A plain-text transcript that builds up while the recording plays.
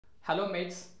Hello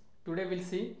mates, today we'll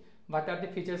see what are the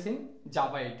features in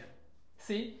Java 8.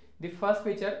 See the first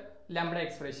feature, lambda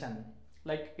expression,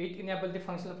 like it enables the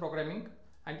functional programming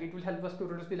and it will help us to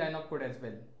reduce the line of code as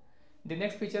well. The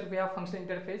next feature we have functional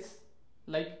interface,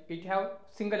 like it have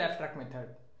single abstract method,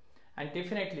 and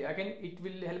definitely again it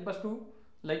will help us to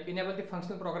like enable the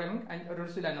functional programming and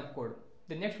reduce the line of code.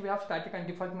 The next we have static and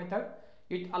default method.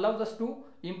 It allows us to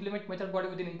implement method body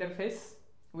within interface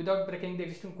without breaking the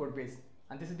existing code base,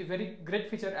 and this is the very great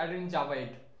feature added in Java 8.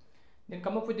 Then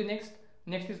come up with the next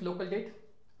is local date.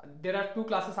 There are two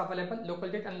classes available, local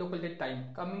date and local date time,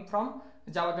 coming from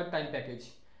Java time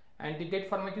package, and the date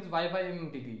format is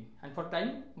YYMMDD, and for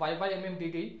time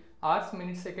YYMMDD, hours,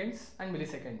 minutes, seconds and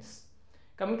milliseconds.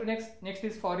 Coming to next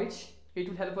is for each. It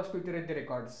will help us to iterate the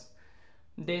records.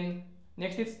 Then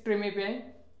next is stream API.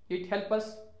 It helps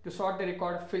us to sort the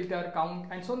record, filter, count,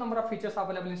 and so number of features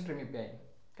available in stream API.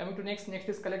 Coming to next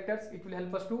is collectors. It will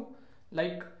help us to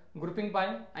like grouping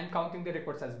by and counting the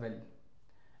records as well.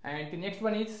 And the next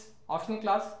one is optional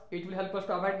class. It will help us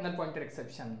to avoid null pointer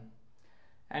exception.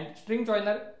 And string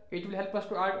joiner, it will help us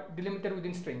to add delimiter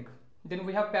within string. Then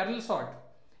we have parallel sort.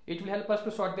 It will help us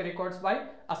to sort the records by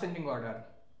ascending order.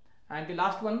 And the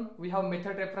last one, we have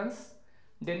method reference.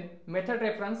 Then method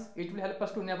reference, it will help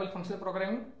us to enable functional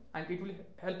programming and it will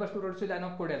help us to reduce the line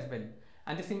of code as well.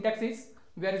 And the syntax is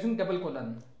we are using double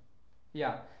colon.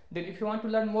 Yeah. Then if you want to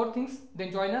learn more things,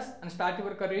 then join us and start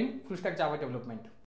your career in full stack Java development.